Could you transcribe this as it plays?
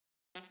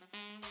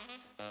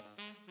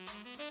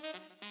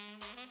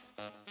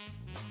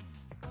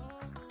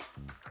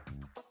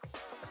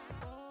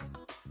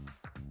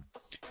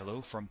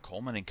Hello from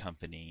Coleman and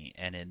Company,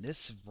 and in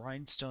this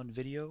rhinestone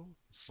video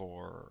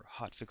for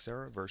Hotfix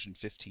Era version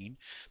 15,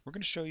 we're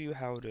going to show you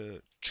how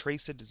to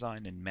trace a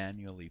design and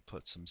manually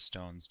put some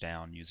stones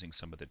down using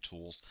some of the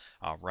tools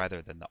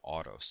rather than the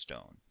auto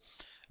stone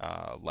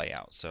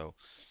layout. So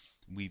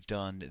we've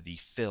done the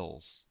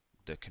fills,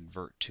 the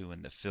convert to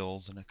and the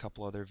fills in a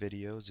couple other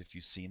videos if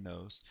you've seen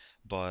those,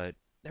 but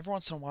every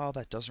once in a while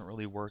that doesn't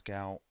really work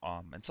out,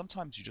 and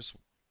sometimes you just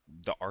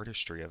the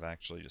artistry of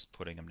actually just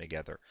putting them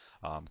together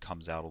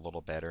comes out a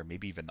little better.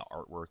 Maybe even the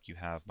artwork you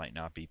have might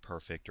not be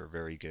perfect or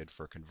very good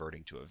for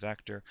converting to a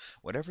vector.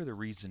 Whatever the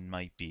reason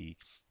might be,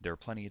 there are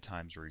plenty of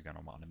times where you're going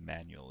to want to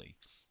manually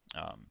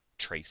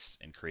trace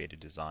and create a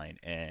design,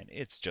 and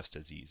it's just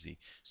as easy.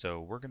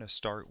 So we're going to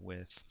start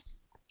with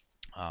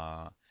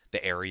uh,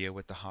 the area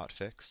with the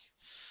hotfix,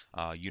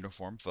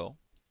 uniform fill,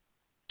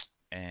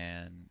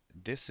 and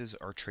this is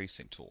our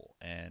tracing tool.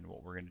 And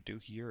what we're going to do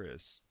here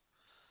is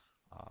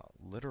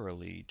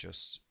literally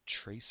just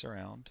trace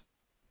around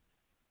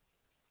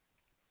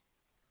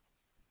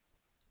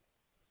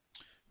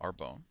our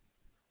bone.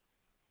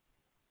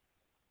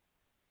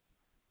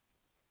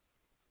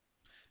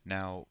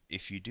 Now,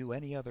 if you do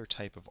any other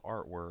type of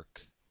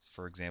artwork,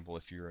 for example,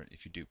 if you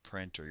do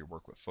print or you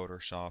work with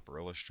Photoshop or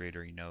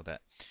Illustrator, you know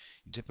that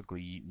you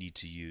typically need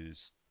to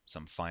use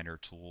some finer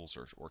tools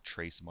or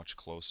trace much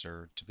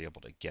closer to be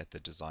able to get the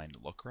design to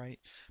look right.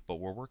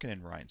 But we're working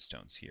in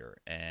rhinestones here,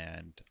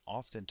 and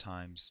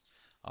oftentimes,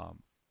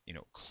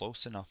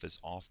 close enough is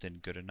often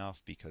good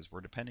enough because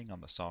we're depending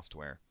on the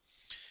software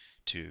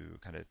to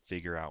kind of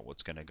figure out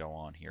what's going to go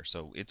on here.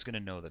 So it's going to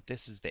know that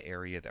this is the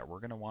area that we're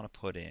going to want to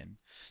put in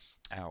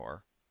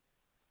our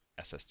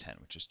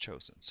SS10, which is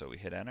chosen. So we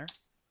hit enter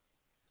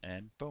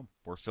and boom,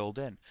 we're filled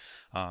in.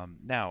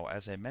 Now,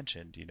 as I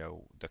mentioned,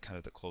 the kind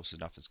of the close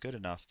enough is good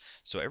enough.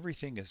 So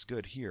everything is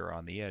good here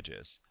on the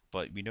edges,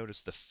 but we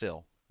notice the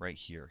fill right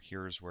here.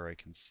 Here's where I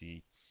can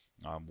see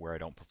where I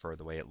don't prefer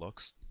the way it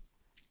looks.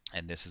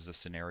 And this is a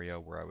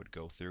scenario where I would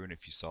go through, and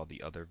if you saw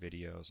the other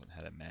videos on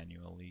how to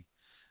manually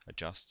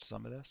adjust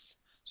some of this,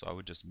 so I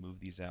would just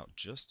move these out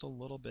just a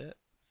little bit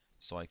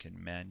so I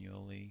can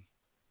manually,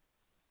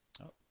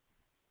 oh,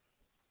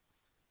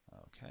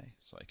 okay,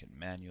 so I can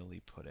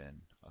manually put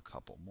in a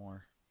couple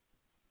more.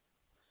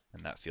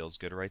 And that feels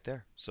good right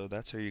there. So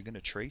that's how you're going to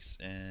trace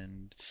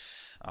and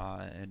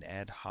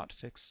add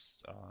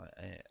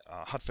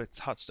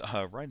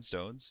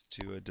rhinestones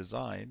to a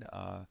design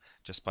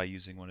just by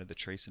using one of the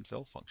trace and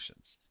fill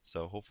functions.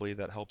 So hopefully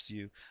that helps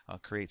you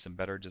create some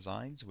better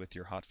designs with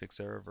your Hotfix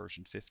Era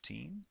version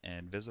 15.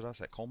 And visit us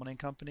at Coleman and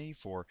Company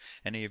for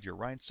any of your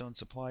rhinestone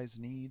supplies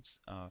needs,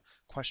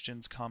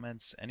 questions,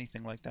 comments,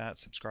 anything like that.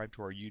 Subscribe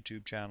to our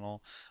YouTube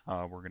channel.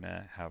 We're going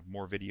to have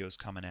more videos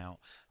coming out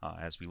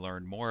as we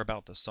learn more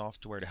about the software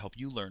to help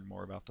you learn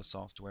more about the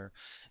software,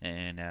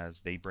 and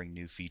as they bring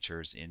new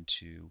features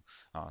into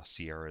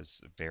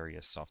Sierra's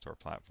various software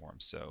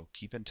platforms. So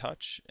keep in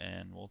touch,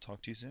 and we'll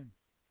talk to you soon.